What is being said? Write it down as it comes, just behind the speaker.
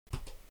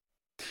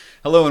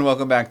Hello and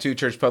welcome back to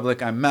Church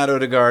Public. I'm Matt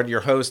Odegaard, your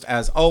host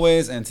as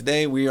always, and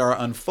today we are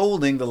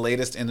unfolding the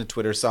latest in the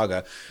Twitter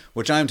saga,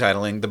 which I'm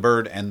titling The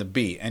Bird and the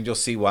Bee, and you'll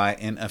see why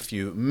in a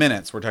few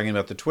minutes. We're talking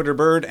about the Twitter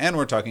bird, and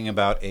we're talking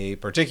about a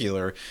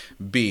particular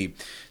bee.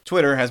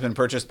 Twitter has been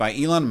purchased by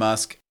Elon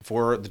Musk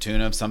for the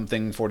tune of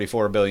something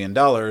 $44 billion,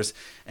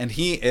 and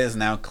he is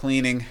now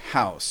cleaning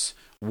house.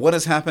 What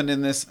has happened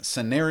in this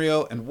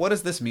scenario, and what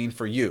does this mean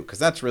for you? Because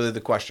that's really the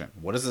question.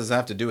 What does this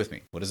have to do with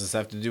me? What does this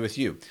have to do with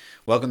you?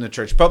 Welcome to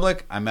Church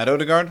Public. I'm Matt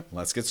Odegaard.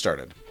 Let's get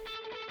started.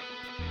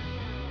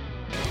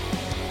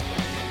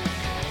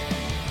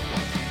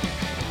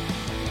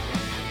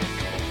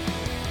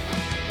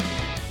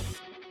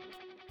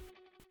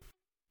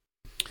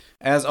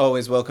 As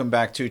always, welcome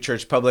back to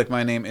Church Public.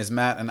 My name is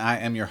Matt, and I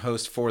am your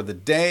host for the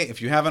day.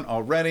 If you haven't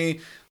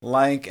already,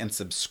 like and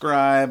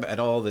subscribe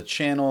at all the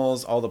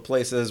channels, all the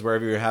places,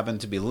 wherever you happen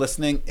to be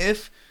listening.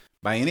 If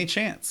by any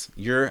chance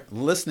you're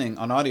listening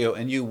on audio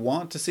and you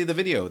want to see the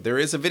video, there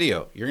is a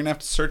video. You're going to have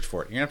to search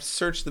for it. You're going to have to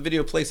search the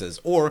video places,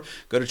 or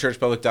go to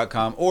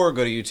churchpublic.com, or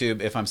go to YouTube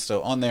if I'm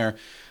still on there.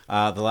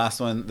 The last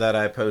one that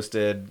I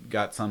posted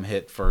got some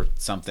hit for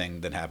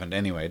something that happened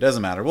anyway. It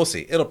doesn't matter. We'll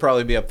see. It'll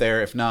probably be up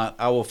there. If not,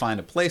 I will find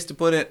a place to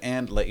put it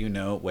and let you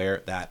know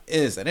where that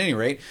is. At any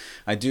rate,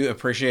 I do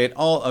appreciate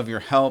all of your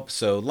help.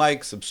 So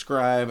like,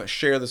 subscribe,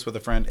 share this with a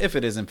friend if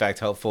it is in fact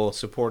helpful.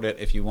 Support it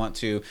if you want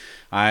to.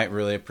 I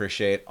really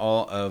appreciate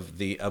all of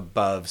the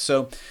above.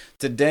 So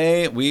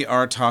today we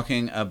are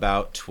talking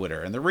about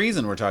Twitter. And the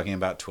reason we're talking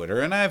about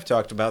Twitter, and I've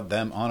talked about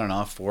them on and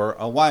off for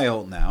a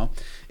while now,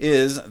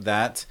 is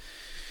that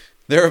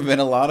there have been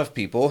a lot of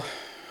people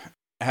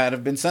that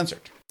have been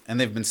censored. And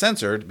they've been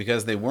censored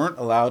because they weren't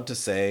allowed to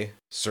say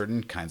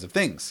certain kinds of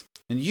things.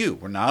 And you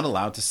were not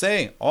allowed to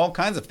say all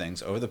kinds of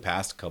things over the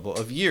past couple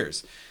of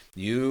years.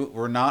 You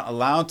were not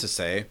allowed to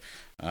say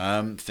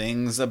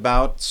things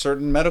about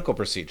certain medical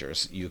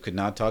procedures. You could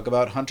not talk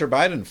about Hunter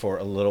Biden for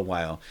a little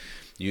while.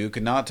 You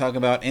could not talk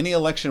about any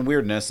election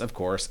weirdness, of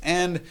course.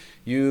 And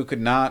you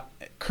could not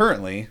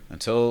currently,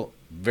 until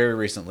very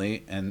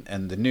recently, and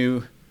the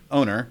new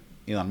owner,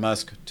 Elon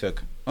Musk,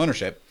 took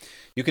ownership,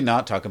 you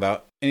cannot talk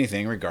about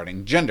anything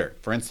regarding gender.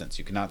 For instance,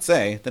 you cannot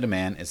say that a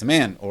man is a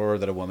man, or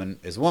that a woman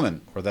is a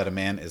woman, or that a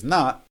man is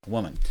not a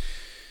woman.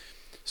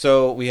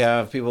 So we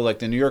have people like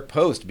the New York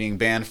Post being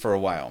banned for a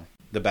while.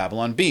 The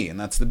Babylon Bee, and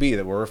that's the bee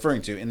that we're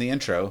referring to in the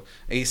intro,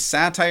 a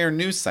satire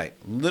news site,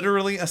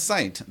 literally a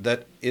site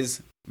that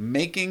is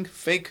making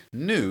fake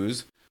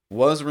news,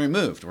 was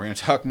removed. We're going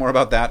to talk more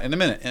about that in a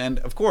minute. And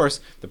of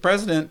course, the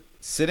president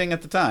sitting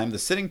at the time, the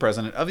sitting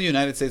president of the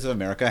United States of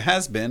America,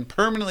 has been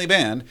permanently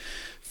banned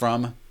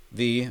from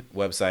the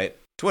website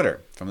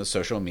Twitter, from the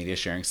social media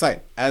sharing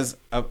site,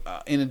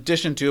 in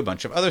addition to a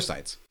bunch of other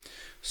sites.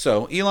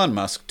 So Elon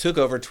Musk took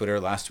over Twitter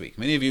last week.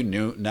 Many of you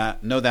know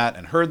that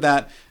and heard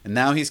that, and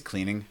now he's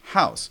cleaning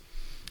house.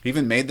 He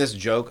even made this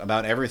joke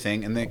about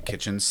everything in the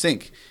kitchen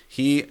sink.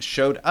 He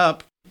showed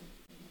up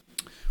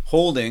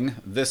holding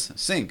this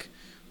sink.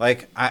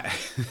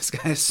 This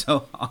guy is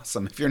so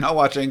awesome. If you're not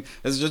watching,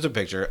 this is just a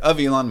picture of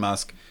Elon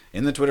Musk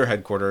in the Twitter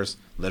headquarters,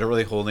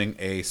 literally holding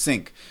a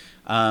sink.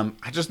 I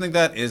just think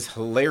that is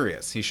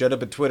hilarious. He showed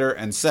up at Twitter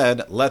and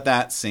said, "Let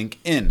that sink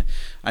in."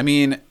 I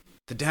mean,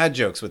 the dad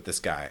jokes with this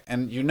guy.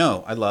 And you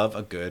know I love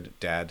a good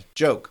dad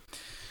joke.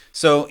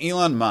 So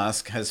Elon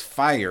Musk has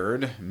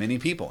fired many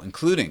people,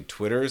 including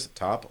Twitter's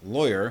top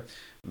lawyer,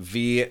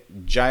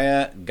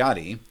 Vijaya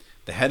Gadde,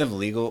 the head of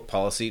legal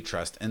policy,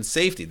 trust, and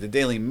safety. The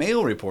Daily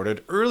Mail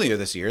reported earlier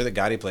this year that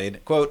Gadde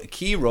played, quote, a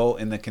key role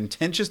in the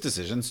contentious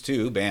decisions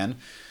to ban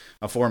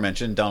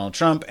aforementioned Donald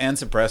Trump and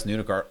suppress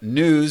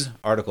news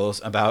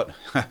articles about,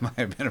 I might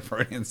have been a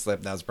Freudian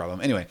slip, that was a problem.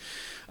 Anyway,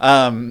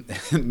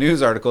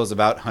 news articles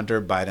about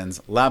Hunter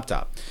Biden's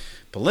laptop.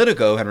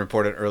 Politico had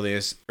reported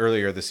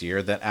earlier this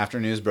year that after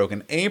news broke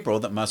in April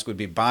that Musk would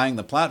be buying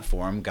the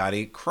platform,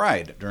 Gadde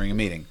cried during a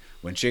meeting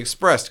when she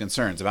expressed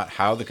concerns about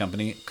how the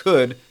company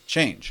could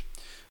change.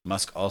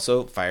 Musk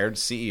also fired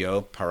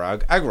CEO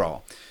Parag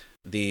Agrawal,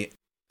 the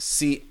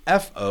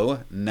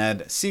CFO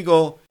Ned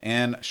Siegel,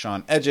 and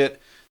Sean Edgett,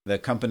 the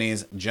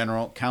company's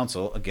general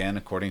counsel, again,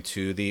 according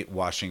to the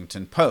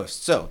Washington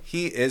Post. So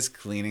he is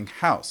cleaning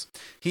house.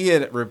 He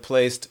had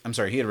released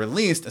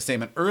a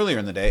statement earlier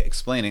in the day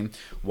explaining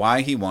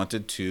why he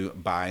wanted to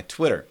buy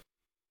Twitter.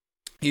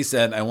 He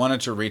said, "I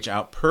wanted to reach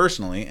out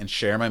personally and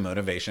share my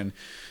motivation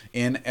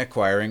in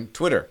acquiring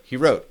Twitter." He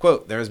wrote,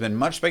 quote, "There has been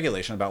much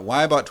speculation about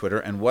why I bought Twitter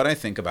and what I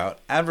think about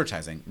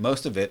advertising.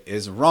 Most of it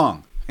is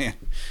wrong."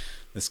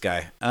 This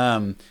guy.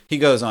 He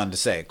goes on to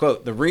say,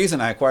 quote, "The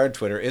reason I acquired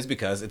Twitter is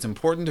because it's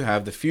important to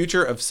have the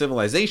future of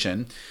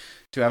civilization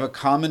to have a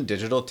common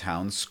digital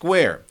town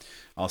square."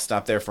 I'll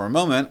stop there for a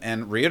moment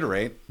and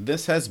reiterate,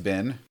 this has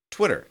been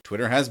Twitter.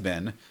 Twitter has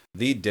been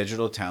the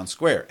digital town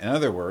square. In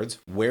other words,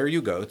 where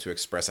you go to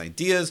express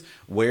ideas,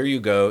 where you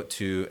go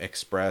to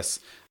express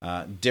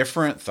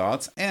different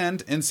thoughts,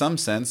 and in some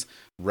sense,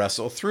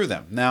 wrestle through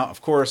them. Now, of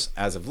course,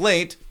 as of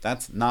late,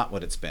 that's not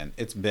what it's been.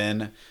 It's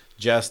been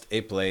just a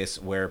place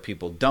where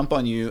people dump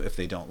on you if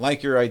they don't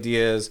like your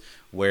ideas,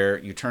 where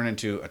you turn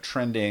into a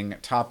trending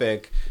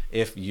topic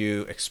if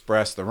you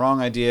express the wrong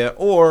idea,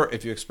 or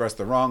if you express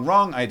the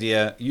wrong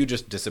idea, you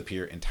just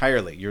disappear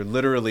entirely. You're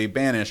literally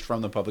banished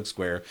from the public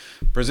square,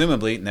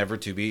 presumably never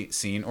to be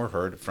seen or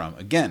heard from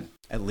again.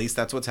 At least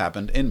that's what's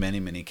happened in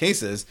many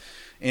cases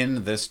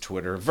in this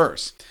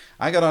Twitterverse.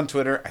 I got on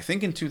Twitter, I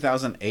think in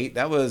 2008.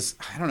 That was,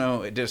 I don't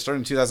know, it started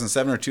in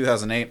 2007 or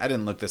 2008. I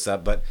didn't look this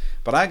up, but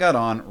I got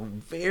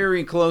on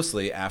very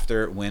closely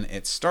after when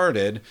it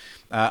started,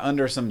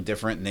 under some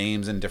different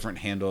names and different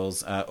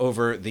handles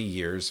over the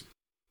years.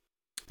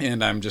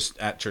 And I'm just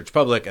at Church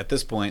Public at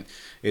this point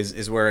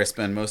is where I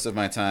spend most of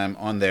my time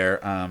on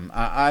there.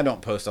 I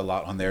don't post a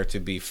lot on there,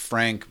 to be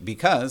frank,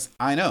 because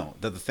I know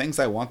that the things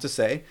I want to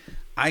say,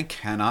 I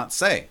cannot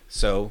say.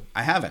 So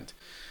I haven't.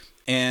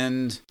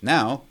 And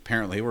now,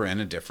 apparently, we're in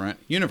a different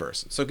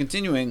universe. So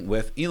continuing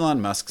with Elon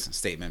Musk's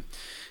statement,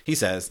 he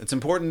says, it's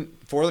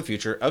important for the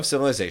future of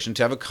civilization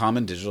to have a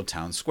common digital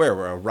town square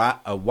where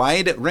a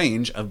wide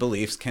range of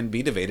beliefs can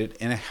be debated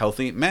in a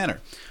healthy manner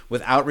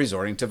without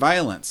resorting to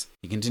violence.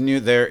 He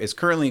continued, there is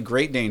currently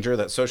great danger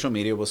that social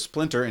media will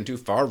splinter into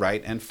far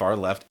right and far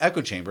left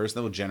echo chambers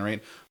that will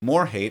generate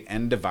more hate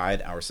and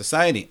divide our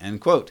society, end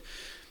quote.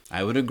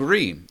 I would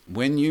agree.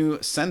 When you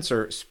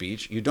censor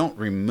speech, you don't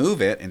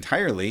remove it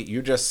entirely.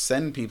 You just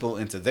send people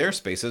into their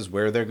spaces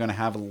where they're going to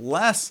have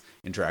less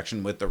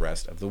interaction with the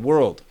rest of the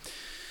world.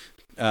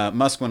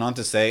 Musk went on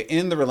to say,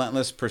 in the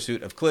relentless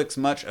pursuit of clicks,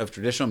 much of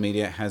traditional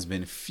media has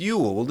been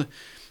fueled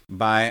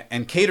by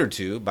and catered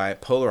to by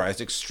polarized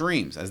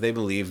extremes, as they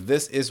believe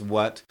this is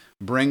what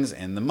brings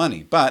in the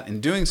money. But in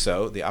doing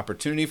so, the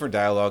opportunity for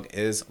dialogue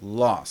is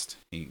lost.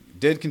 He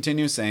did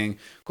continue saying,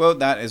 quote,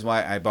 that is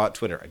why I bought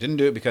Twitter. I didn't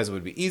do it because it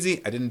would be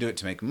easy. I didn't do it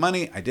to make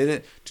money. I did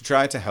it to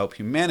try to help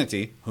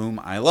humanity, whom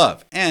I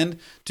love, and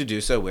to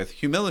do so with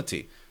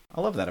humility. I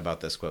love that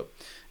about this quote.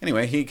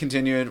 Anyway, he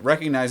continued,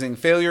 recognizing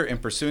failure in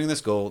pursuing this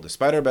goal,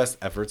 despite our best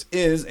efforts,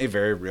 is a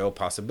very real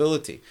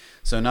possibility.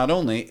 So not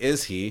only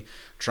is he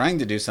trying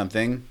to do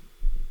something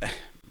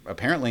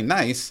apparently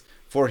nice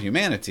for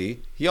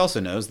humanity, he also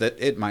knows that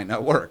it might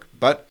not work.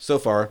 But so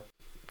far,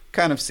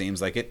 kind of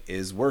seems like it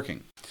is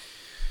working.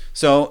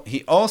 So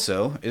he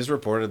also is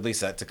reportedly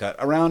set to cut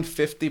around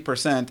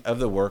 50% of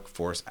the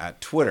workforce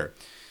at Twitter.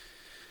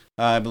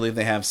 I believe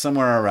they have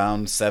somewhere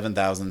around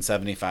 7,000,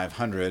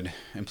 7,500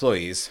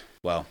 employees.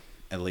 Well,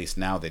 at least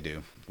now they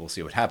do. We'll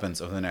see what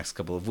happens over the next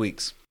couple of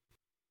weeks.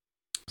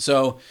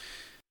 So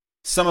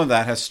some of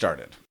that has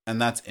started,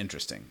 and that's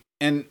interesting.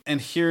 And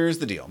here's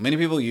the deal. Many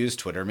people use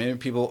Twitter. Many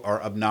people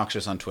are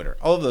obnoxious on Twitter.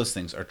 All of those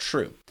things are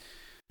true.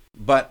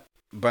 But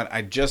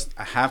I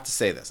have to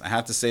say this. I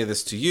have to say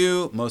this to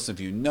you. Most of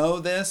you know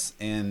this,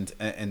 and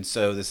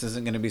so this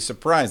isn't going to be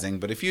surprising.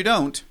 But if you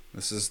don't,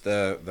 this is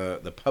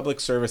the public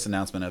service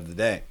announcement of the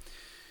day.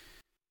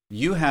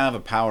 You have a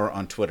power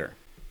on Twitter.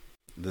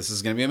 This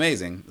is going to be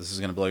amazing. This is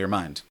going to blow your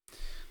mind.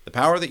 The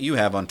power that you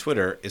have on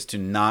Twitter is to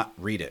not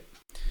read it.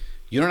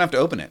 You don't have to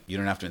open it. You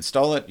don't have to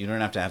install it. You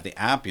don't have to have the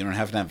app. You don't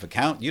have to have an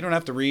account. You don't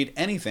have to read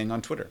anything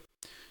on Twitter.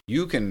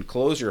 You can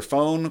close your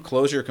phone,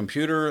 close your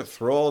computer,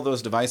 throw all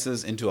those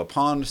devices into a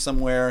pond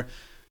somewhere,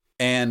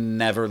 and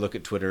never look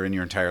at Twitter in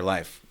your entire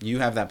life. You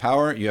have that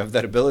power. You have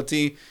that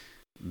ability.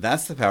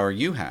 That's the power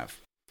you have.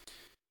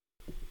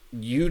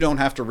 You don't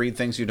have to read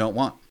things you don't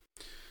want.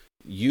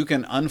 You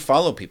can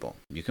unfollow people.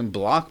 You can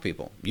block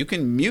people. You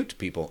can mute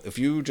people if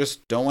you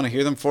just don't want to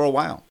hear them for a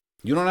while.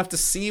 You don't have to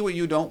see what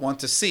you don't want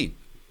to see.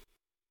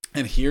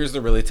 And here's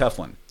the really tough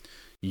one.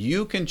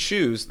 You can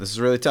choose, this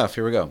is really tough,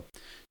 here we go.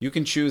 You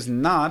can choose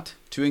not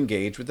to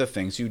engage with the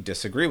things you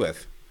disagree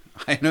with.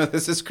 I know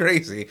this is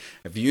crazy.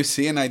 If you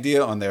see an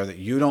idea on there that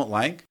you don't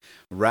like,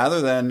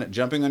 rather than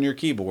jumping on your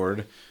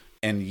keyboard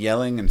and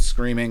yelling and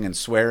screaming and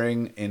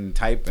swearing in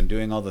type and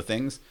doing all the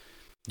things,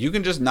 you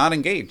can just not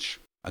engage.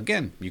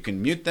 Again, you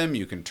can mute them,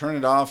 you can turn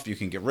it off, you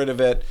can get rid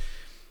of it.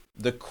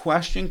 The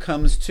question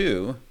comes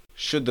to,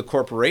 should the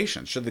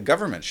corporation, should the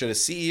government, should a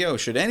CEO,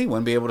 should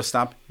anyone be able to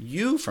stop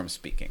you from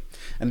speaking?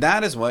 And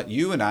that is what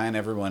you and I and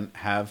everyone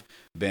have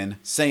been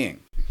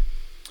saying.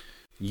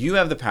 You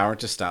have the power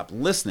to stop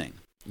listening.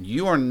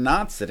 You are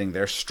not sitting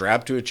there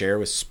strapped to a chair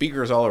with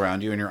speakers all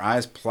around you and your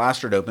eyes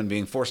plastered open,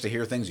 being forced to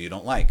hear things you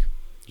don't like.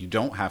 You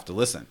don't have to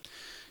listen.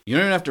 You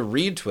don't even have to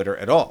read Twitter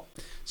at all.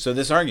 So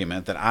this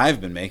argument that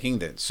I've been making,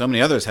 that so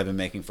many others have been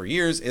making for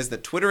years, is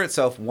that Twitter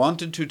itself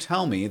wanted to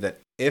tell me that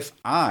if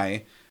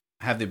I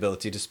have the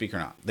ability to speak or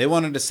not. They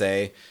wanted to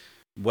say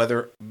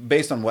whether,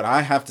 based on what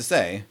I have to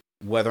say,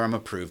 whether I'm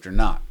approved or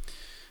not.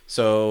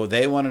 So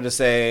they wanted to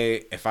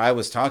say if I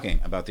was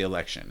talking about the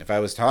election, if I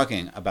was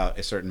talking about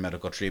a certain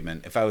medical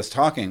treatment, if I was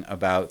talking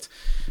about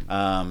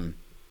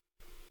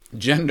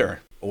gender,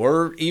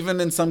 or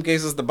even in some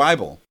cases the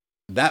Bible,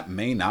 that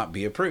may not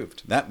be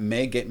approved. That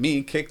may get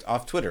me kicked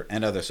off Twitter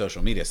and other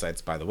social media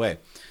sites, by the way.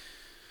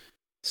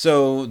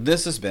 So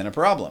this has been a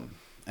problem.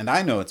 And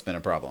I know it's been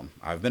a problem.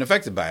 I've been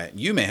affected by it.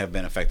 You may have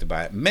been affected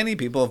by it. Many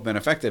people have been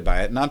affected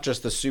by it, not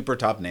just the super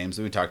top names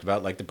that we talked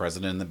about, like the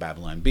president and the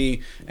Babylon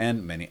Bee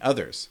and many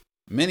others.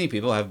 Many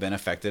people have been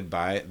affected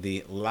by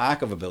the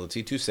lack of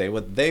ability to say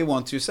what they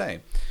want to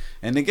say.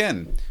 And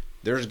again,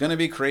 there's going to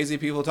be crazy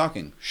people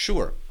talking.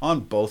 Sure, on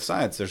both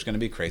sides, there's going to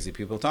be crazy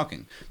people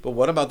talking. But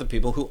what about the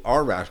people who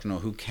are rational,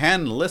 who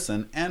can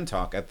listen and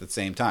talk at the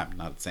same time?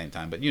 Not at the same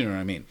time, but you know what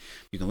I mean.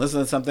 You can listen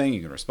to something,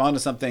 you can respond to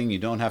something, you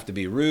don't have to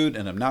be rude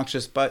and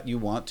obnoxious, but you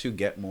want to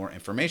get more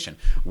information.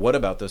 What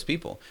about those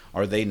people?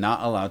 Are they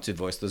not allowed to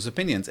voice those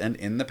opinions? And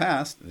in the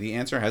past, the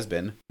answer has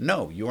been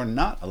no, you are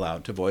not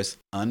allowed to voice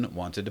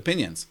unwanted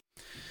opinions.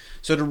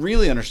 So to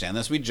really understand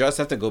this, we just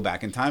have to go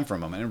back in time for a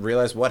moment and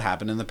realize what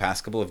happened in the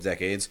past couple of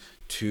decades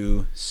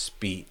to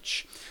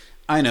speech.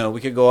 I know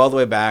we could go all the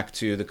way back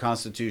to the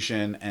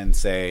Constitution and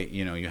say,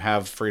 you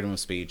have freedom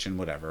of speech and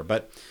whatever,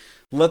 but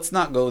let's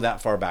not go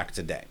that far back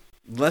today.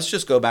 Let's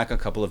just go back a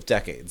couple of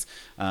decades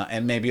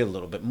and maybe a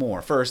little bit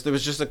more. First, there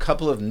was just a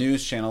couple of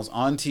news channels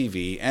on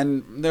TV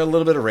and there a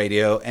little bit of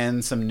radio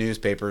and some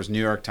newspapers,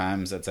 New York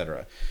Times,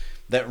 etc.,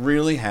 that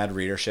really had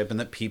readership and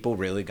that people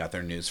really got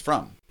their news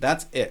from.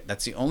 That's it.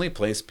 That's the only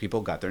place people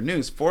got their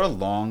news for a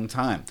long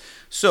time.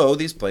 So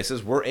these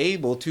places were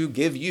able to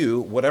give you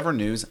whatever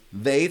news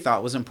they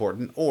thought was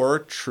important or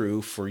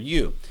true for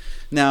you.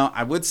 Now,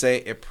 I would say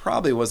it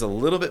probably was a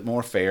little bit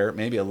more fair,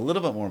 maybe a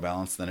little bit more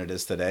balanced than it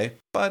is today,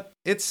 but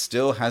it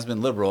still has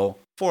been liberal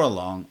for a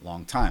long,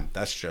 long time.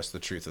 That's just the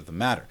truth of the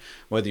matter,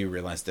 whether you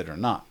realized it or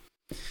not.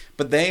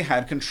 But they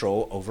had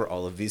control over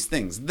all of these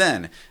things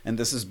then, and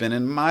this has been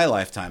in my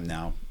lifetime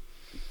now.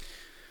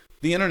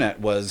 The internet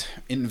was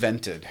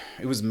invented.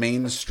 It was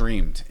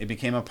mainstreamed. It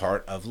became a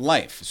part of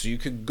life. So you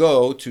could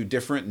go to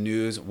different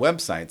news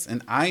websites,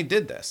 and I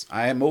did this.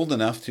 I am old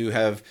enough to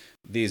have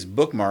these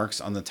bookmarks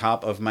on the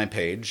top of my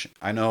page.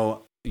 I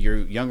know your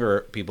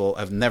younger people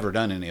have never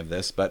done any of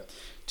this, but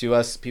to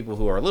us people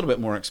who are a little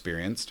bit more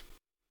experienced,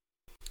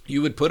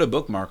 you would put a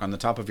bookmark on the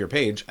top of your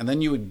page, and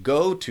then you would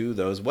go to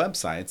those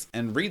websites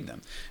and read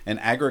them and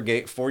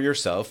aggregate for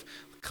yourself,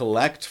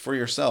 collect for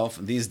yourself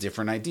these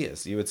different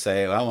ideas. You would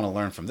say, well, I want to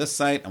learn from this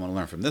site, I want to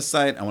learn from this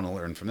site, I want to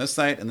learn from this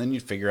site, and then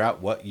you'd figure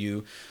out what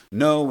you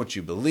know, what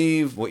you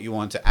believe, what you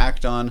want to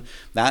act on.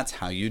 That's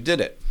how you did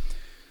it.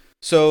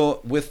 So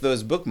with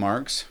those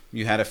bookmarks,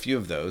 you had a few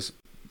of those,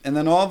 and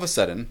then all of a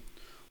sudden,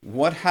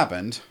 what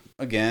happened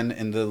again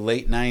in the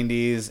late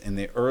 90s, in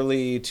the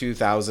early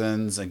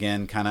 2000s,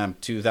 again, kind of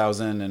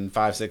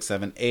 2005, 6,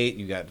 7, 8,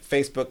 you got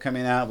Facebook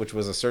coming out, which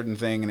was a certain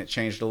thing, and it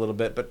changed a little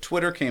bit. But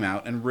Twitter came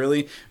out and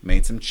really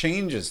made some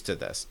changes to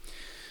this.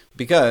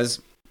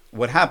 Because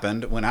what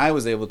happened when I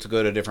was able to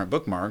go to different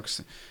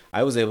bookmarks,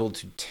 I was able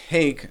to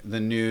take the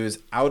news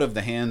out of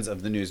the hands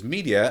of the news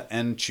media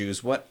and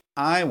choose what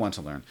I want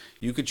to learn.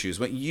 You could choose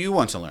what you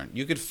want to learn.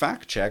 You could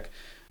fact check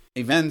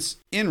events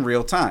in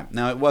real time.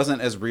 Now, it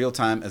wasn't as real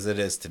time as it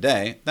is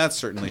today. That's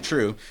certainly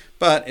true,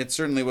 but it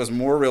certainly was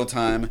more real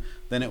time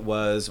than it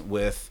was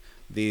with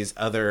these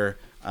other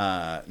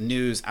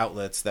news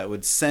outlets that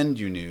would send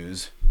you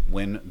news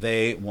when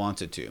they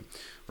wanted to,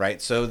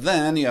 right? So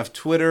then you have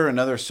Twitter and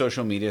other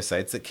social media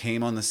sites that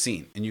came on the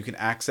scene, and you can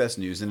access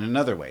news in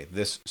another way,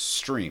 this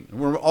stream.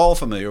 We're all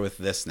familiar with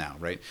this now,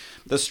 right?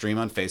 The stream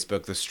on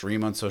Facebook, the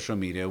stream on social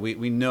media.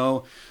 We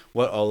know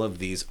what all of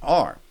these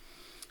are.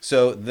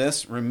 So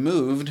this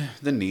removed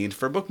the need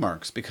for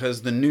bookmarks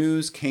because the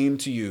news came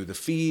to you, the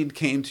feed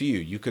came to you.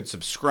 You could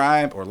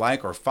subscribe or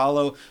like or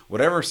follow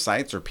whatever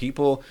sites or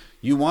people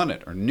you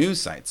wanted, or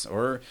news sites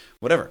or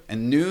whatever.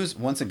 And news,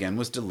 once again,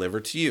 was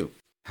delivered to you.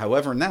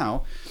 However,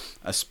 now,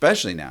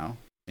 especially now,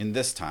 in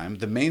this time,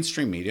 the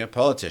mainstream media,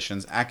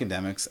 politicians,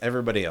 academics,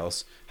 everybody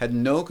else had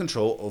no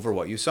control over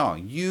what you saw.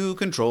 You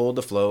controlled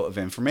the flow of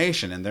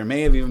information, and there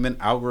may have even been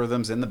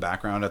algorithms in the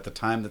background at the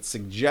time that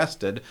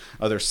suggested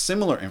other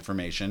similar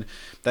information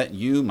that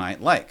you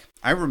might like.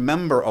 I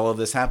remember all of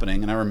this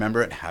happening, and I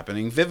remember it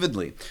happening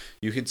vividly.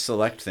 You could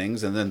select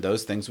things, and then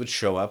those things would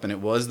show up, and it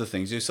was the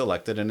things you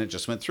selected, and it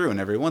just went through. And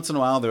every once in a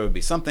while, there would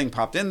be something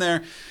popped in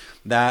there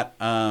that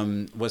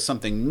was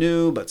something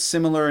new but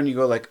similar, and you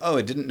go like, oh,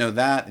 I didn't know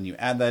that, and you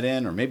add that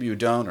in, or maybe you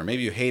don't, or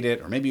maybe you hate it,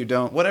 or maybe you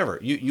don't, whatever.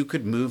 You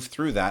could move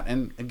through that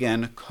and,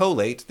 again,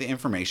 collate the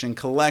information,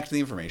 collect the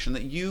information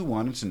that you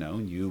wanted to know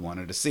and you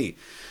wanted to see.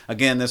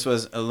 Again, this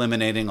was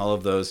eliminating all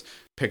of those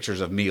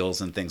pictures of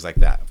meals and things like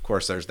that. Of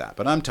course, there's that,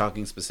 but I'm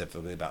talking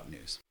specifically about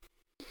news.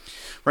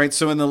 Right,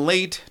 so in the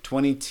late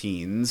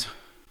 20-teens,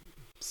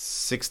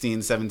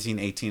 16, 17,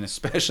 18,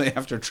 especially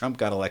after Trump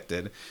got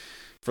elected,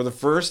 for the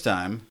first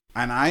time,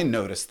 and I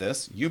noticed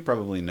this, you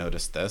probably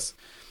noticed this,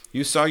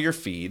 you saw your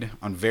feed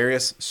on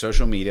various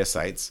social media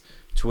sites,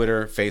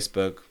 Twitter,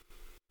 Facebook,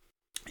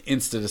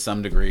 Insta to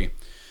some degree.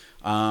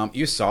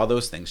 You saw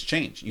those things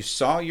change. You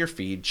saw your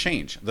feed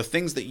change. The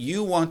things that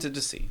you wanted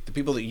to see, the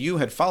people that you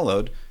had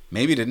followed,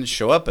 maybe didn't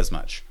show up as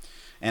much.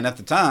 And at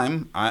the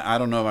time, I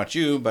don't know about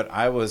you, but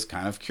I was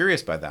kind of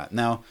curious by that.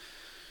 Now,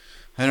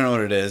 I don't know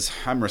what it is.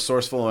 I'm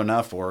resourceful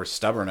enough or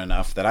stubborn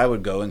enough that I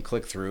would go and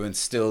click through and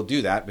still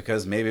do that,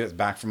 because maybe it's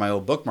back from my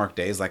old bookmark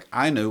days. Like,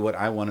 I knew what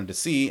I wanted to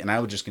see and I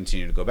would just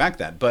continue to go back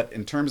that. But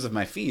in terms of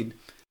my feed,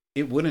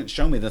 it wouldn't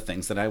show me the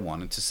things that I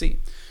wanted to see.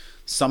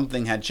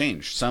 Something had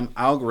changed. Some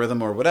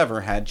algorithm or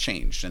whatever had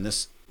changed. And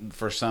this,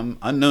 for some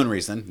unknown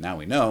reason, now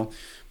we know,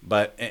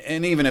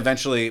 and even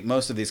eventually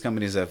most of these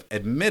companies have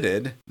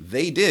admitted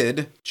they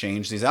did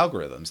change these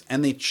algorithms,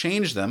 and they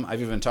changed them.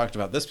 I've even talked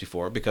about this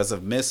before, because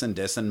of mis and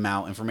dis and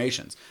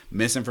malinformations.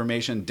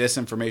 Misinformation,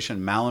 disinformation,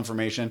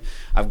 malinformation.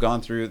 I've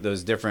gone through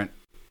those different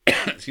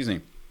excuse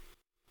me.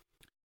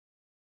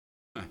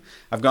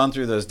 I've gone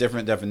through those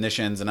different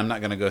definitions, and I'm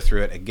not going to go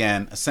through it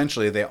again.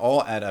 Essentially, they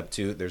all add up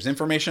to, there's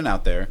information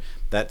out there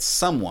that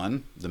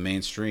someone, the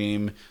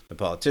mainstream, the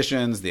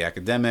politicians, the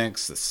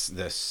academics,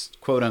 this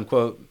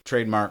quote-unquote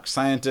trademark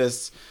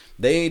scientists,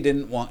 they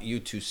didn't want you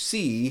to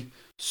see,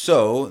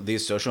 so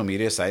these social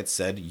media sites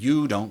said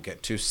you don't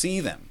get to see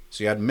them.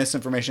 So you had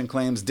misinformation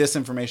claims,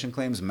 disinformation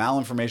claims,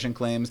 malinformation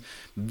claims.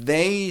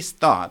 They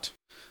thought,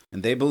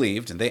 and they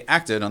believed, and they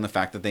acted on the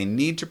fact that they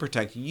need to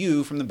protect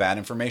you from the bad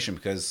information,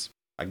 because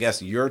I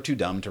guess you're too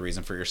dumb to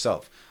reason for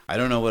yourself. I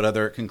don't know what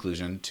other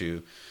conclusion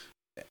to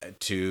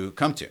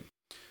come to,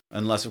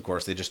 unless, of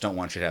course, they just don't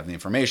want you to have the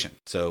information.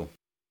 So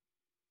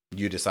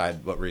you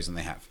decide what reason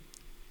they have.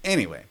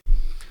 Anyway,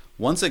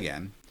 once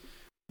again,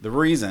 the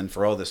reason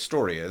for all this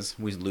story is,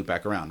 we loop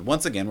back around.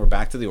 Once again, we're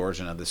back to the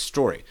origin of this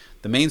story.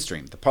 The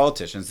mainstream, the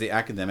politicians, the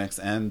academics,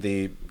 and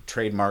the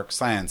trademark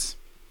science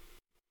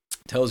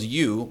tells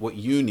you what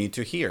you need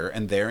to hear,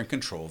 and they're in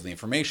control of the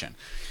information.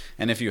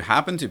 And if you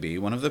happen to be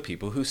one of the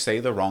people who say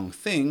the wrong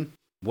thing,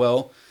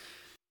 well,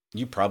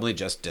 you probably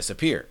just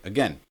disappear.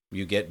 Again,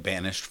 you get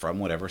banished from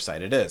whatever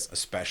site it is,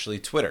 especially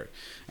Twitter,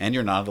 and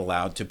you're not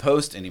allowed to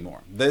post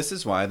anymore. This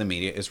is why the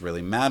media is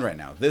really mad right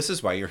now. This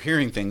is why you're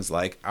hearing things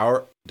like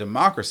our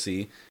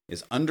democracy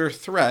is under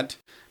threat,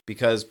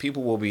 because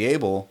people will be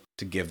able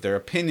to give their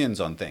opinions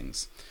on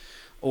things,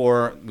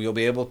 or we'll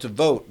be able to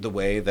vote the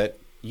way that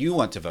you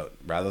want to vote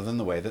rather than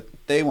the way that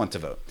they want to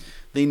vote.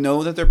 They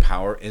know that their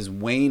power is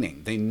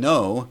waning. They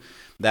know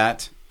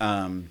that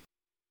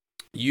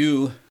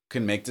you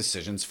can make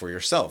decisions for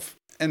yourself.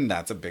 And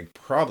that's a big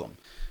problem,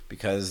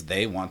 because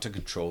they want to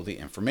control the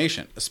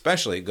information.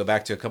 Especially, go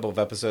back to a couple of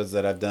episodes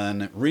that I've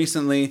done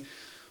recently,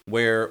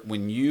 where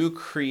when you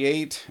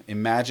create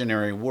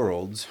imaginary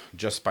worlds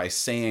just by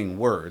saying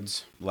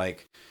words,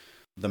 like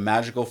the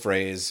magical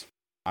phrase,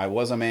 "I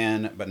was a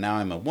man, but now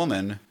I'm a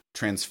woman,"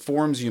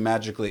 transforms you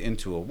magically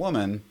into a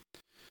woman.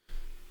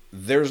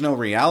 There's no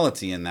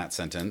reality in that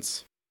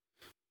sentence,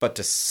 but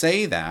to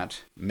say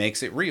that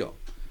makes it real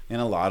in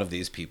a lot of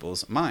these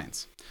people's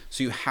minds.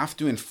 So you have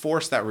to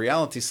enforce that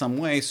reality some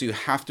way. So you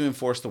have to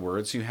enforce the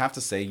words. So you have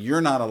to say you're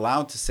not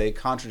allowed to say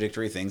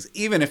contradictory things,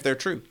 even if they're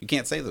true. You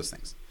can't say those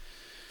things.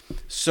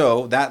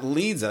 So that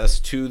leads us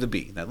to the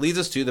Bee. That leads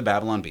us to the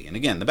Babylon Bee. And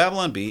again, the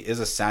Babylon Bee is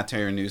a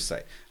satire news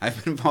site.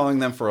 I've been following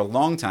them for a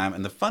long time.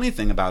 And the funny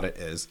thing about it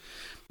is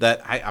that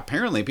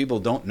apparently people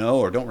don't know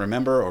or don't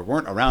remember or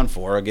weren't around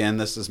for. Again,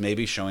 this is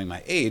maybe showing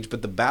my age,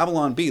 but the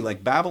Babylon Bee,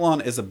 like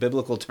Babylon is a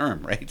biblical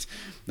term, right?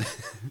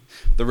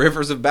 The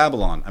rivers of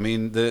Babylon. I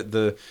mean,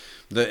 the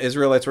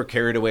Israelites were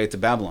carried away to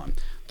Babylon.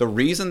 The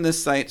reason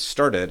this site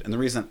started, and the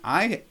reason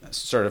I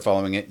started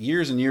following it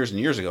years and years and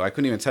years ago, I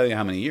couldn't even tell you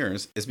how many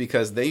years, is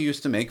because they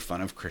used to make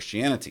fun of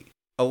Christianity.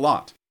 A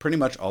lot. Pretty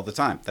much all the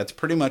time. That's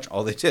pretty much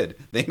all they did.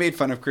 They made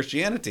fun of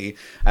Christianity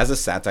as a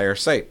satire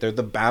site. They're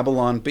the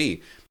Babylon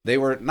Bee. They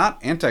were not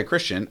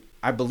anti-Christian.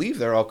 I believe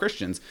they're all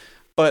Christians.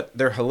 But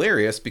they're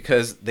hilarious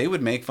because they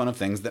would make fun of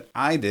things that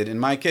I did in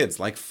my kids,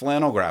 like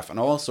flannel graph and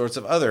all sorts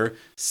of other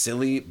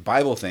silly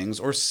Bible things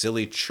or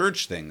silly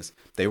church things.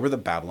 They were the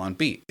Babylon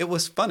Bee. It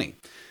was funny.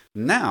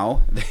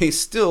 Now, they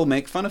still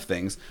make fun of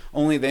things,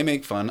 only they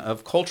make fun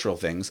of cultural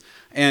things.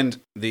 And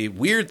the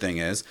weird thing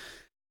is,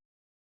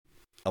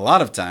 a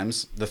lot of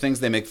times, the things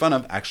they make fun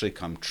of actually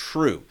come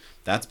true.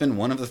 That's been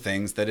one of the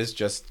things that has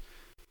just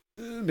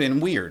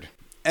been weird.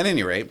 At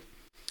any rate,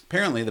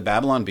 apparently the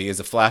Babylon Bee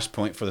is a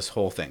flashpoint for this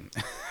whole thing.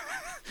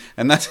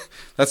 And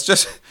it's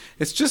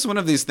just one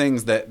of these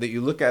things that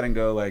you look at and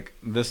go like,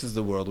 this is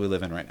the world we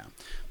live in right now.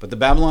 But the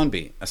Babylon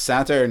Bee, a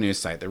satire news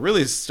site that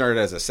really started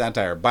as a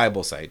satire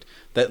Bible site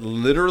that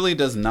literally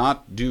does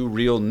not do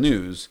real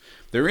news.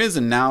 There is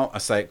now a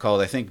site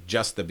called, I think,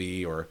 Just the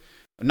Bee, or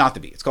Not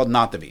the Bee. It's called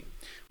Not the Bee,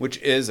 which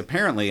is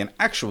apparently an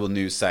actual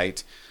news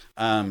site.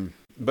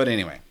 But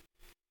anyway,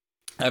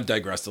 I've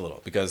digressed a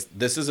little because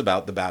this is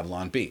about the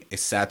Babylon Bee, a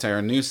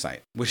satire news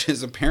site, which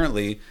is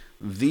apparently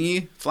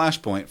the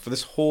flashpoint for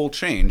this whole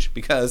change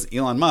because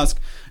Elon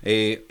Musk,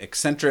 a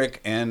eccentric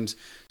and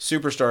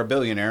superstar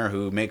billionaire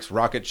who makes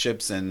rocket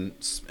ships and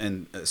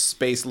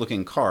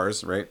space-looking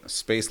cars, right?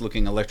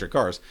 Space-looking electric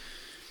cars,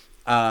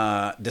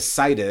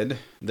 decided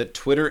that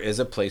Twitter is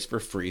a place for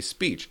free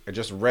speech. I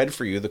just read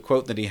for you the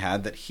quote that he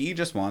had, that he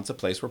just wants a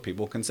place where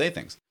people can say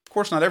things. Of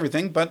course, not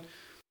everything, but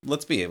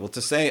let's be able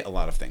to say a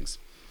lot of things.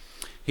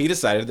 He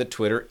decided that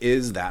Twitter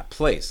is that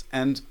place.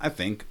 And I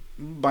think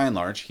by and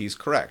large, he's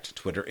correct.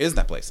 Twitter is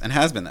that place and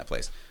has been that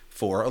place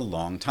for a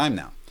long time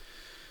now.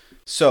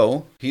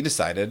 So he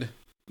decided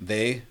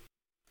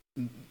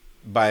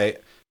by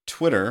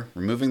Twitter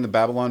removing the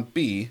Babylon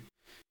Bee,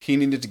 he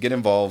needed to get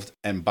involved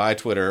and buy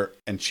Twitter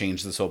and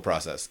change this whole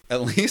process.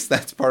 At least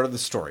that's part of the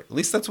story. At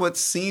least that's what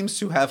seems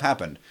to have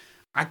happened.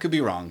 I could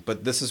be wrong,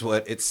 but this is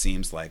what it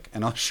seems like,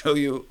 and I'll show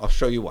you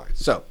why.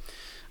 So,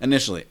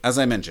 initially, as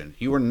I mentioned,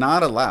 you were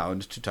not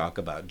allowed to talk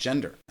about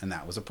gender, and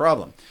that was a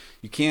problem.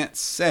 You can't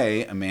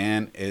say a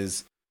man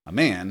is a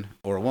man,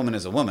 or a woman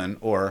is a woman,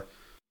 or,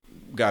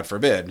 God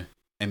forbid,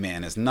 a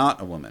man is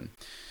not a woman.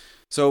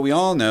 So we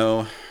all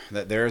know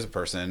that there is a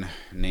person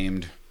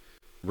named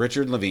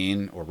Richard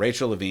Levine, or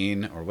Rachel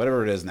Levine, or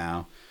whatever it is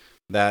now,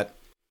 that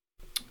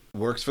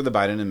works for the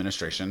Biden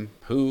administration,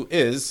 who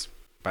is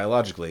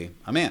biologically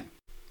a man.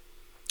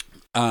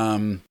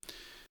 And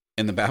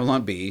the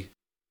Babylon Bee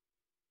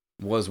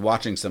was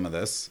watching some of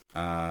this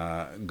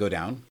go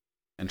down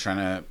and trying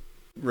to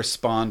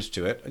respond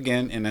to it,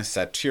 again, in a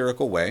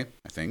satirical way,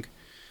 I think.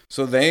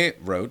 So they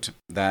wrote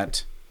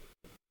that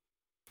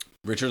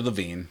Richard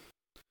Levine,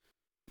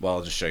 well,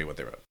 I'll just show you what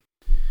they wrote.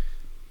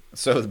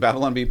 So the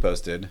Babylon Bee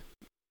posted,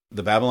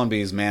 the Babylon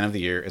Bee's Man of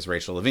the Year is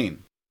Rachel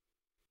Levine,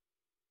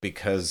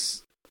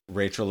 because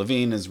Rachel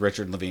Levine is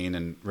Richard Levine,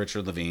 and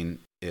Richard Levine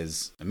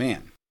is a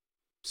man.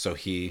 So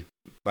he,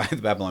 by the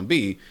Babylon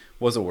Bee,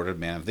 was awarded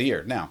Man of the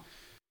Year. Now,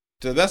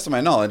 to the best of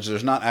my knowledge,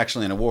 there's not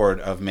actually an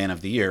award of Man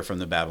of the Year from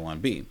the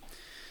Babylon Bee.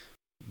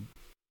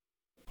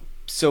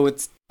 So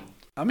it's,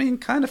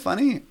 kind of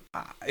funny.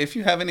 If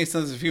you have any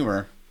sense of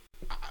humor,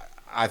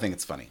 I think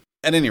it's funny.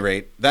 At any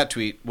rate, that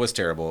tweet was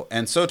terrible.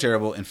 And so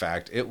terrible, in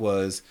fact, it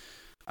was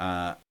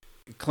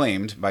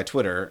claimed by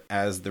Twitter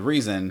as the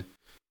reason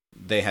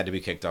they had to be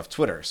kicked off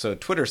Twitter. So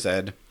Twitter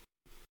said,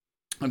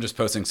 I'm just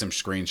posting some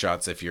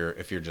screenshots if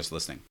you're just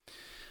listening.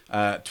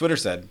 Twitter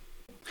said,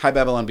 "Hi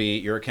Babylon Bee,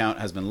 your account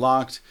has been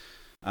locked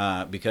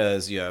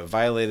because you have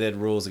violated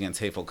rules against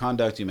hateful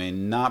conduct. You may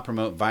not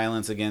promote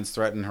violence against,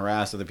 threaten,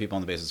 harass other people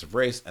on the basis of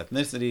race,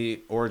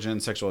 ethnicity, origin,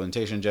 sexual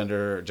orientation,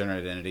 gender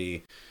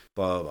identity,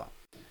 blah, blah, blah."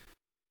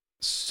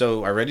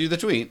 So I read you the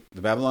tweet.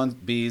 The Babylon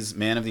Bee's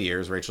Man of the Year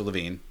is Rachel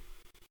Levine.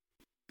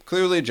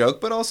 Clearly a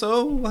joke, but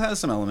also has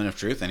some element of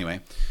truth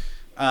anyway.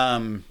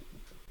 And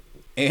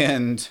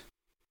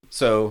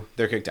so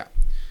they're kicked out.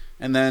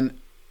 And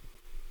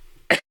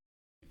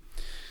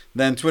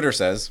then Twitter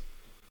says,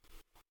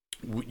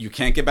 you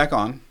can't get back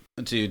on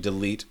to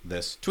delete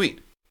this tweet.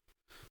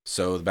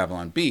 So the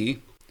Babylon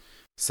Bee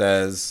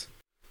says,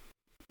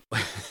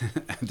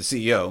 the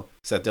CEO,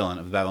 Seth Dillon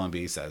of the Babylon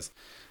Bee says,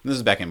 and this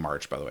is back in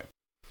March, by the way.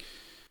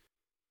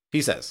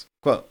 He says,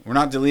 quote, "We're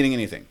not deleting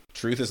anything.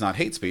 Truth is not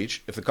hate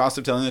speech. If the cost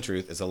of telling the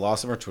truth is the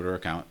loss of our Twitter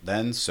account,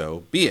 then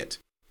so be it."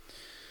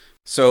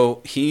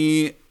 So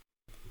he,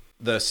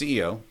 the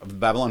CEO of the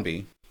Babylon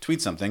Bee,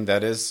 tweets something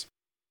that is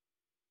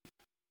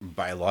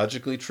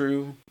biologically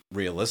true,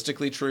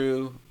 realistically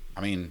true.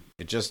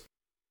 It just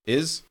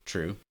is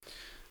true.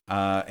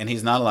 And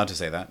he's not allowed to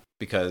say that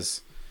because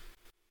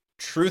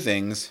true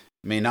things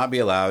may not be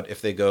allowed if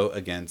they go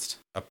against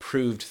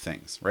approved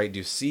things, right? Do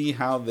you see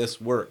how this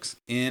works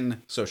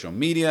in social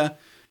media,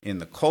 in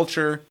the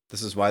culture?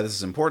 This is why this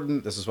is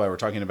important. This is why we're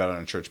talking about it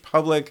on Church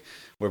Public,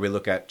 where we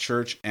look at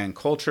church and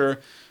culture,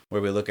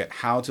 where we look at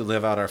how to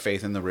live out our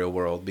faith in the real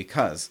world,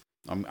 because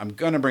I'm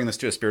going to bring this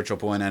to a spiritual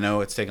point. I know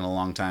it's taken a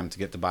long time to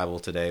get to Bible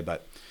today,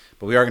 but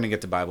we are going to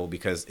get to Bible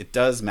because it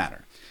does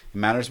matter. It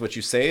matters what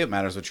you say. It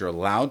matters what you're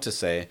allowed to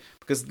say,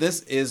 because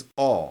this is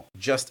all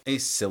just a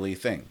silly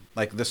thing.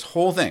 Like this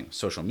whole thing,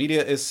 social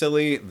media is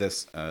silly.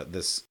 This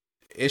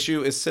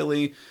issue is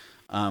silly.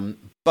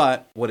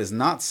 But what is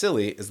not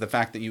silly is the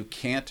fact that you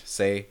can't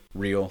say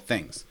real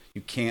things.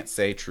 You can't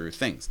say true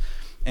things.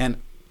 And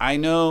I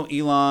know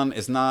Elon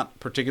is not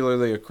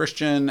particularly a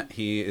Christian.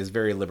 He is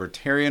very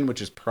libertarian,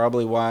 which is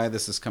probably why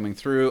this is coming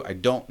through. I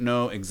don't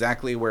know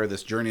exactly where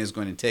this journey is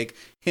going to take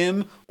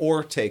him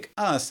or take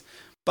us,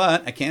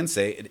 but I can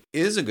say it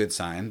is a good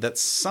sign that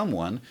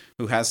someone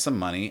who has some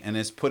money and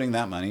is putting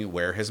that money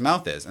where his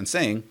mouth is and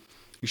saying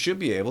you should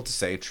be able to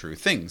say true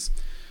things.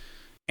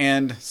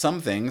 And some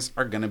things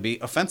are going to be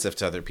offensive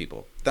to other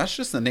people. That's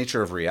just the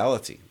nature of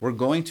reality. We're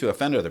going to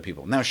offend other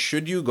people. Now,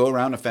 should you go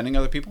around offending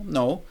other people?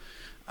 No.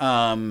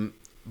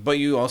 But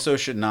you also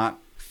should not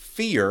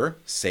fear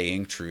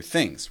saying true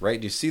things,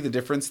 right? Do you see the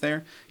difference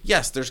there?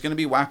 Yes, there's going to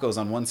be wackos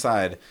on one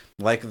side,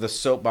 like the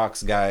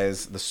soapbox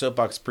guys, the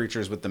soapbox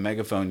preachers with the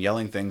megaphone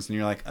yelling things, and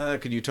you're like,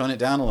 could you tone it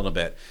down a little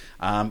bit?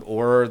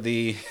 Or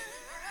the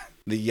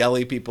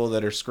yelly people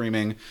that are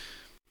screaming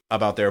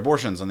about their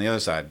abortions on the other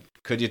side.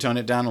 Could you tone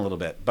it down a little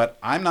bit? But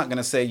I'm not going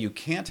to say you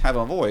can't have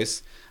a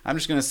voice. I'm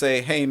just going to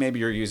say, hey, maybe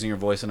you're using your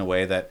voice in a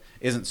way that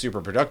isn't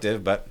super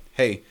productive, but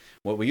hey,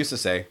 what we used to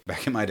say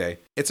back in my day,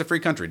 it's a free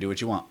country, do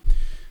what you want.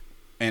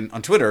 And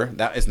on Twitter,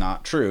 that is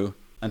not true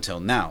until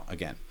now,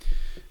 again.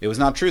 It was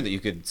not true that you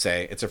could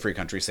say, it's a free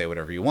country, say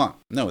whatever you want.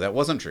 No, that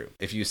wasn't true.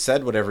 If you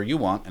said whatever you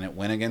want and it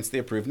went against the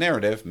approved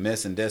narrative,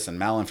 mis and dis and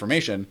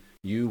malinformation,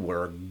 you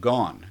were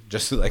gone.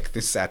 Just like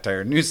the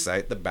satire news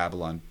site, the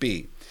Babylon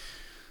Bee.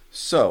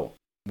 So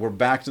we're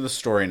back to the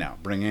story now,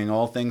 bringing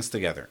all things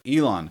together.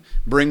 Elon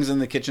brings in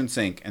the kitchen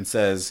sink and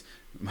says,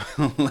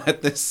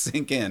 let this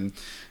sink in,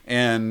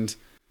 and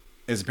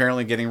is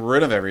apparently getting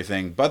rid of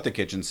everything but the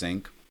kitchen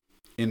sink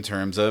in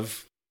terms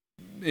of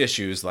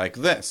issues like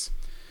this.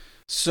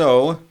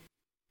 So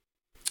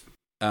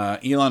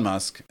Elon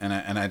Musk, and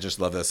I just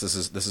love this.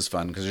 This is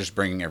fun because you're just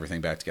bringing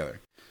everything back together.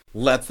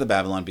 Lets the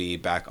Babylon Bee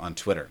back on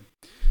Twitter.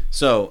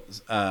 So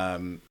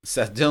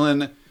Seth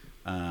Dillon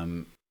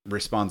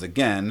responds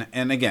again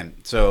and again.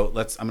 So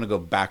I'm going to go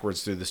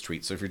backwards through this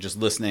tweet. So if you're just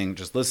listening,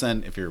 just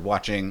listen. If you're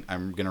watching,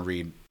 I'm going to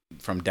read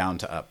from down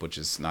to up, which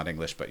is not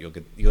English, but you'll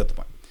get the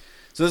point.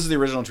 So this is the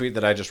original tweet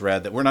that I just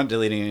read, that we're not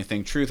deleting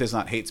anything. Truth is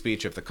not hate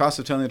speech. If the cost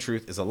of telling the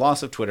truth is a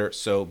loss of Twitter,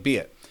 so be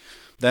it.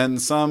 Then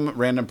some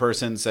random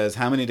person says,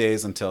 how many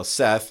days until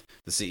Seth,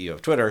 the CEO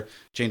of Twitter,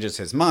 changes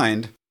his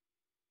mind?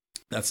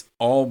 That's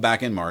all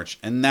back in March.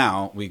 And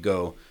now we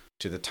go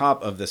to the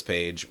top of this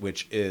page,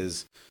 which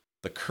is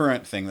the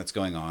current thing that's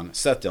going on.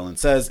 Seth Dillon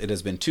says, it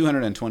has been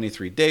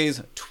 223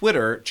 days.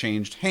 Twitter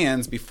changed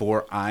hands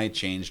before I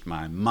changed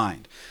my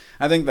mind.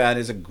 I think that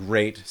is a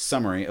great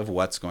summary of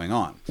what's going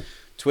on.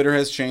 Twitter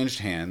has changed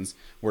hands.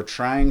 We're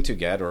trying to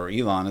get, or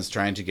Elon is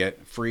trying to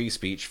get free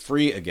speech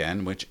free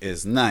again, which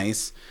is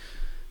nice.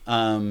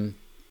 And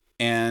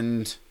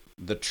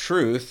the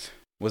truth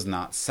was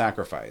not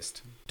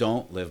sacrificed.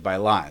 Don't live by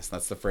lies.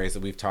 That's the phrase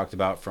that we've talked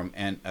about from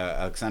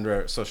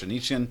Alexandra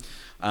Solzhenitsyn,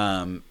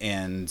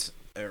 and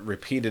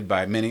repeated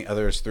by many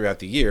others throughout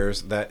the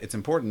years, that it's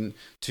important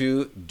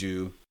to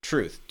do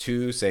truth,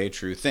 to say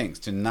true things,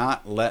 to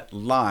not let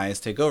lies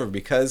take over.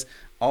 Because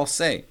I'll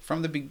say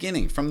from the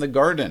beginning, from the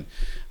garden,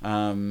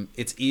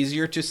 it's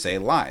easier to say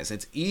lies.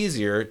 It's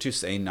easier to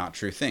say not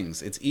true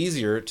things. It's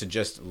easier to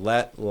just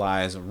let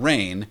lies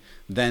reign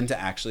than to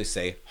actually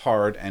say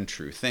hard and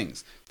true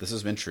things. This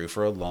has been true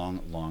for a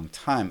long, long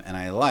time. And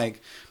I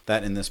like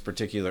that in this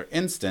particular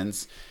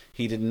instance,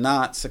 he did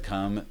not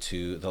succumb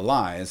to the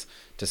lies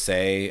to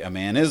say a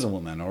man is a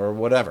woman or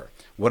whatever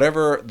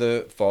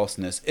the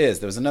falseness is.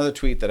 There was another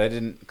tweet that I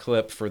didn't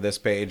clip for this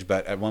page,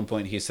 but at one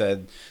point he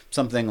said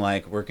something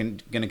like, we're going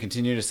to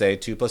continue to say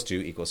 2 +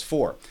 2 =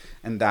 4.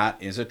 And that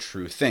is a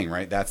true thing,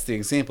 right? That's the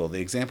example.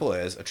 The example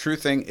is a true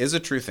thing is a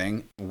true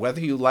thing.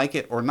 Whether you like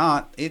it or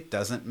not, it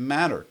doesn't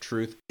matter.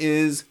 Truth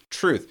is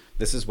truth.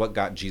 This is what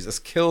got Jesus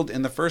killed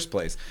in the first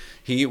place.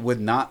 He would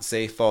not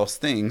say false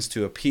things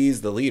to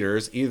appease the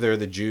leaders, either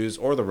the Jews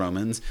or the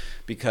Romans,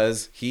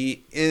 because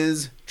he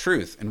is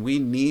truth, and we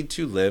need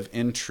to live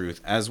in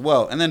truth as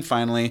well. And then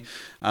finally,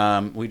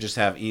 we just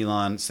have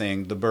Elon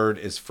saying the bird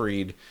is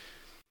freed,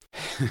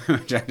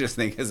 which I just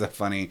think is a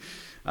funny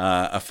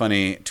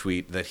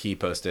tweet that he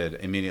posted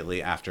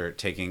immediately after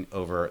taking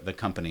over the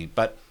company.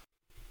 But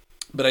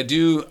I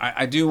do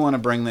want to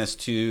bring this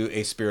to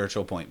a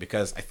spiritual point,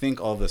 because I think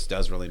all this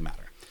does really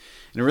matter.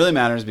 And it really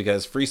matters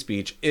because free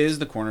speech is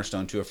the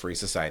cornerstone to a free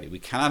society. We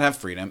cannot have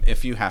freedom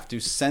if you have to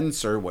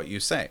censor what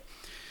you say.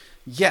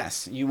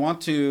 Yes, you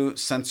want to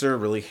censor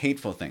really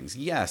hateful things.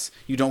 Yes,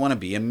 you don't want to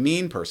be a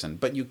mean person,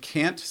 but you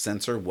can't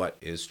censor what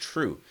is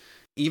true,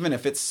 even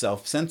if it's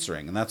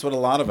self-censoring. And that's what a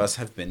lot of us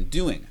have been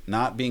doing,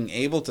 not being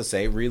able to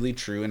say really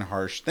true and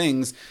harsh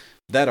things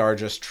that are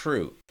just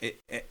true.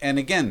 And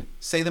again,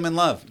 say them in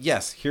love.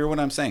 Yes, hear what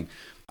I'm saying.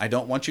 I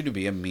don't want you to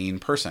be a mean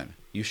person.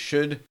 You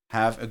should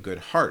have a good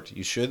heart.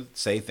 You should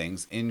say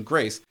things in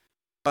grace,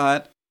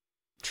 but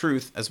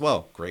truth as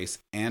well. Grace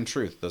and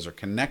truth. Those are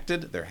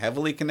connected. They're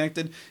heavily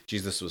connected.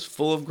 Jesus was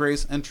full of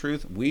grace and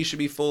truth. We should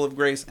be full of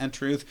grace and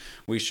truth.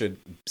 We should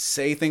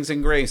say things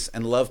in grace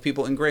and love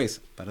people in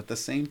grace, but at the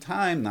same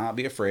time, not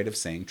be afraid of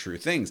saying true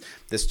things.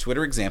 This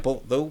Twitter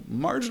example, though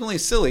marginally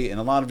silly in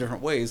a lot of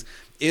different ways,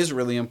 is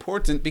really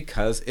important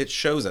because it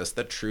shows us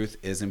that truth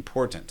is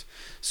important.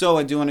 So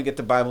I do want to get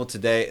to Bible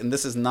today, and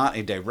this is not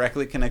a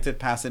directly connected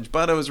passage,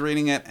 but I was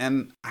reading it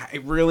and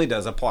it really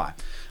does apply.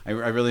 I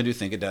really do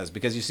think it does,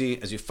 because you see,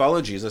 as you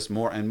follow Jesus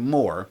more and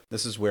more,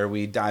 this is where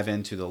we dive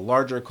into the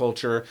larger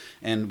culture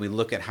and we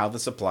look at how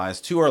this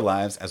applies to our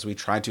lives as we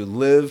try to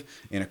live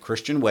in a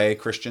Christian way,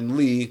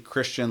 Christianly,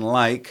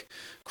 Christian-like,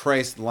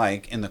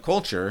 Christ-like in the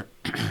culture.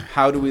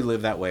 How do we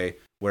live that way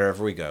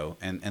wherever we go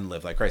and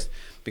live like Christ?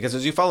 Because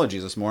as you follow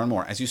Jesus more and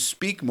more, as you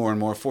speak more and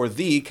more for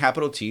the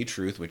capital T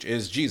truth, which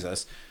is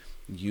Jesus,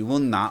 you will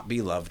not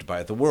be loved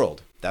by the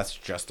world. That's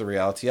just the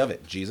reality of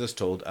it. Jesus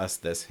told us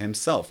this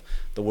himself.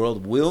 The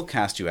world will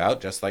cast you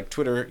out, just like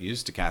Twitter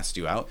used to cast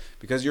you out,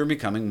 because you're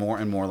becoming more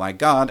and more like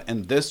God.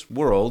 And this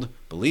world,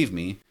 believe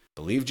me,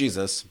 believe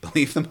Jesus,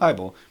 believe the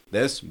Bible,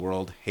 this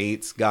world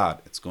hates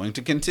God. It's going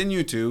to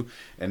continue to,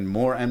 and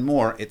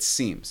more it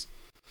seems.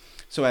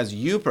 So as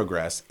you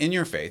progress in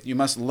your faith, you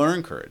must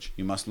learn courage.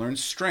 You must learn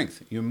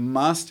strength. You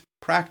must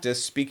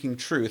practice speaking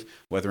truth,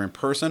 whether in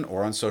person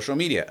or on social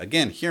media.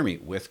 Again, hear me,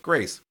 with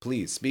grace.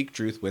 Please speak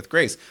truth with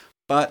grace,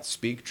 but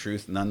speak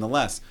truth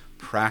nonetheless.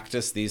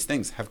 Practice these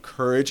things. Have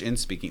courage in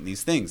speaking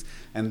these things.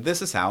 And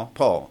this is how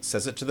Paul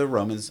says it to the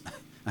Romans.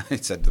 I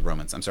said the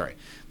Romans, I'm sorry.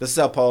 This is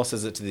how Paul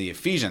says it to the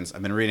Ephesians.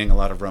 I've been reading a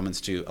lot of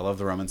Romans too. I love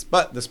the Romans,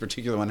 but this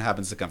particular one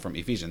happens to come from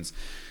Ephesians.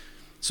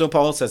 So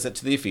Paul says it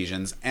to the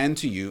Ephesians and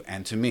to you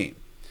and to me.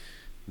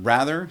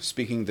 Rather,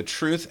 speaking the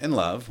truth in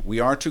love, we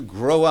are to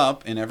grow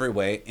up in every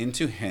way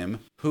into him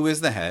who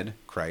is the head,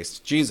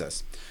 Christ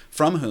Jesus,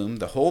 from whom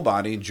the whole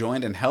body,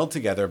 joined and held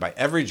together by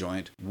every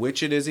joint,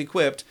 which it is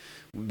equipped,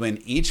 when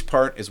each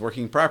part is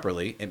working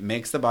properly, it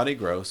makes the body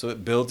grow, so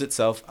it builds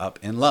itself up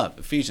in love.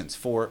 Ephesians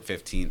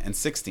 4:15 and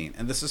 16.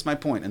 And this is my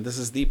point, and this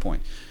is the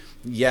point.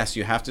 Yes,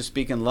 you have to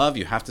speak in love,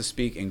 you have to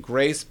speak in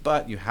grace,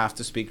 but you have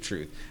to speak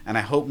truth. And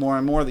I hope more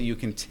and more that you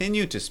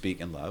continue to speak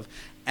in love,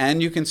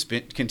 and you can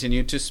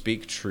continue to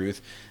speak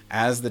truth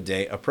as the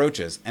day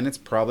approaches. And it's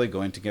probably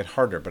going to get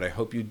harder, but I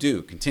hope you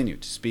do continue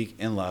to speak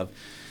in love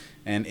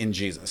and in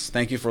Jesus.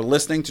 Thank you for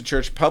listening to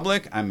Church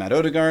Public. I'm Matt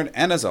Odegaard,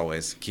 and as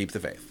always, keep the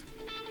faith.